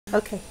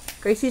Okay,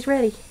 Gracie's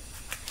ready.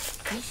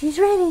 Gracie's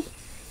ready.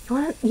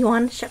 You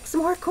want to shuck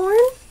some more corn?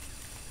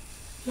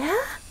 Yeah?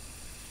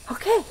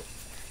 Okay.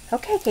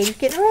 Okay, Katie's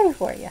getting ready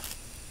for you.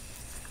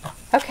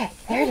 Okay,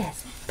 there it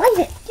is. Bite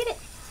it. Get it.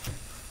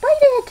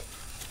 Bite it.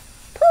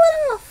 Pull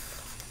it off.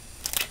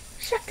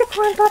 Shuck the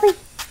corn, puppy.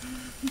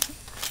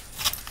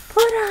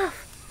 Pull it off.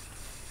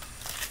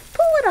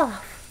 Pull it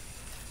off.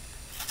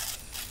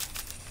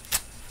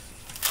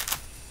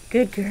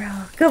 Good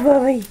girl. Good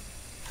puppy.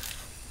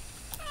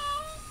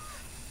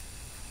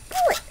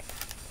 Pull it.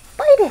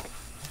 Bite it.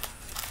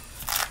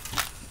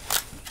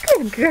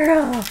 Good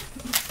girl.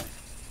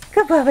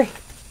 Good puppy.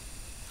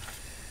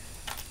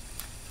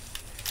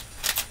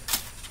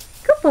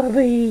 Good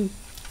puppy.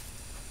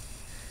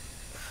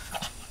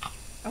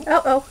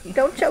 Uh-oh,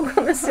 don't choke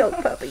on the silk,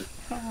 puppy.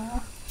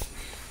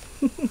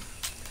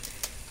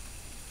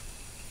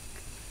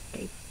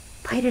 Okay,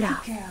 bite it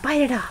off.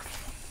 Bite it off.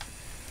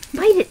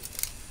 Bite it.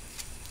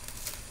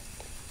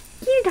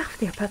 Get it off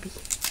there, puppy.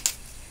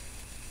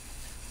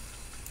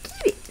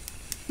 Get it.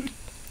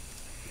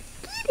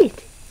 Get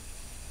it.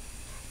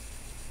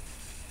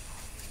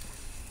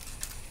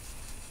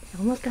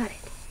 Almost got it.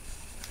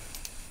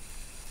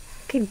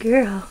 Good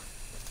girl.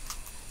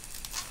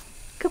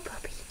 Good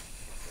puppy.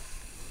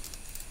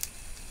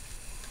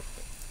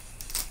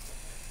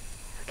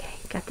 Okay,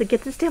 got to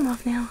get the stem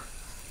off now.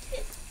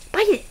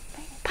 Bite it.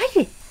 Bite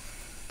it.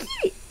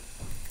 Get it.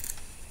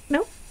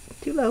 Nope,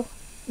 too low.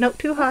 Nope,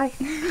 too high.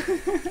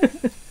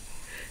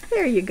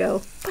 There you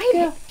go. Bite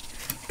it.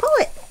 Pull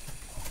it.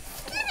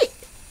 Get it.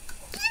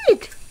 Get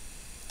it.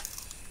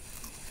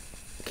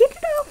 Get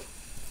it off.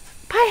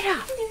 Bite it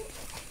off.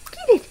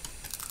 Get it.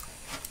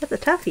 That's a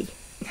toughie.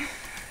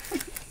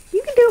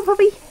 You can do it,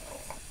 puppy.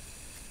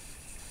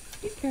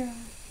 Good girl.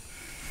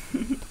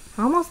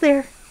 Almost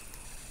there.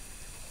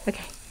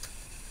 Okay.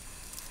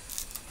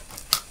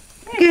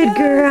 Good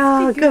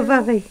girl. Good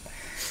puppy.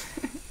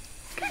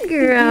 Good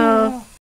girl.